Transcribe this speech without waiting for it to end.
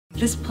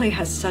This play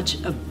has such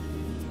a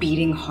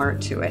beating heart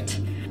to it.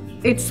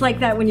 It's like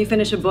that when you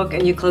finish a book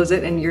and you close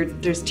it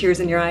and there's tears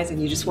in your eyes and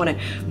you just want to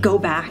go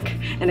back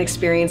and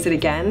experience it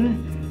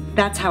again.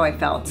 That's how I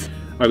felt.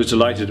 I was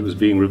delighted it was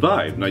being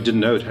revived, and I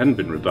didn't know it hadn't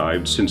been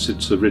revived since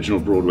its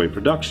original Broadway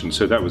production,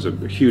 so that was a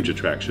huge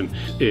attraction.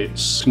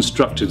 It's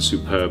constructed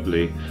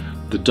superbly,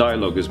 the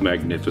dialogue is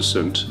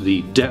magnificent,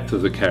 the depth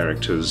of the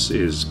characters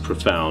is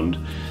profound,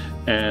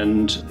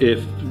 and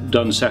if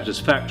done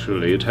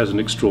satisfactorily, it has an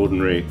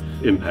extraordinary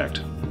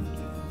impact.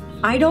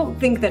 I don't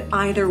think that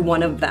either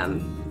one of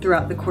them,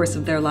 throughout the course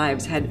of their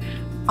lives, had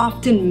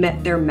often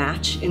met their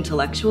match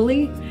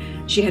intellectually.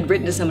 She had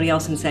written to somebody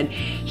else and said,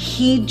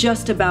 "He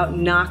just about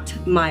knocked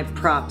my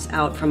props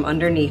out from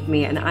underneath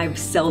me, and I've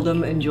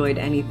seldom enjoyed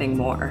anything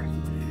more."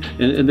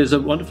 And there's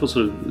a wonderful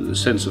sort of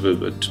sense of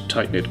a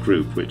tight-knit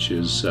group, which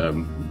is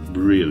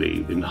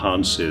really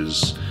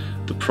enhances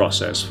the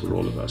process for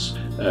all of us.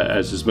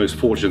 As is most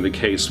fortunately the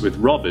case with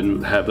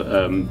Robin, have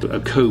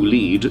a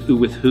co-lead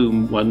with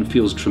whom one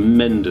feels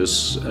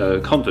tremendous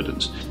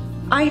confidence.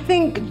 I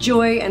think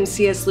Joy and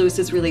C.S.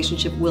 Lewis's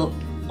relationship will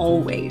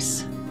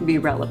always be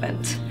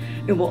relevant.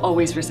 It will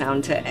always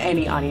resound to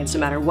any audience, no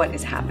matter what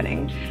is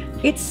happening.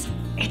 It's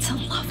a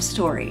love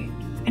story,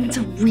 and it's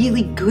a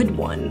really good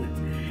one.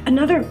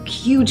 Another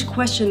huge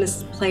question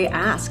this play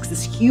asks,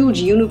 this huge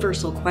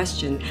universal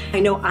question,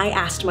 I know I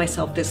asked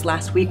myself this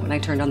last week when I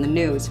turned on the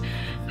news.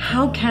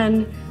 How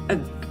can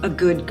a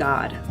good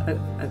God,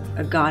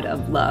 a God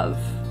of love,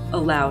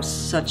 allow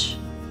such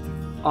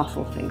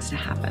awful things to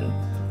happen?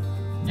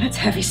 That's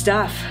heavy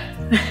stuff.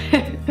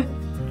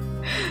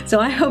 So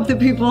I hope that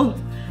people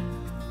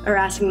are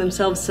asking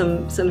themselves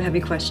some heavy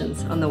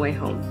questions on the way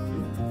home,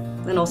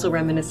 and also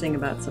reminiscing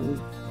about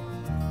some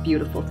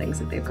beautiful things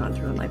that they've gone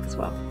through in life as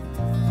well.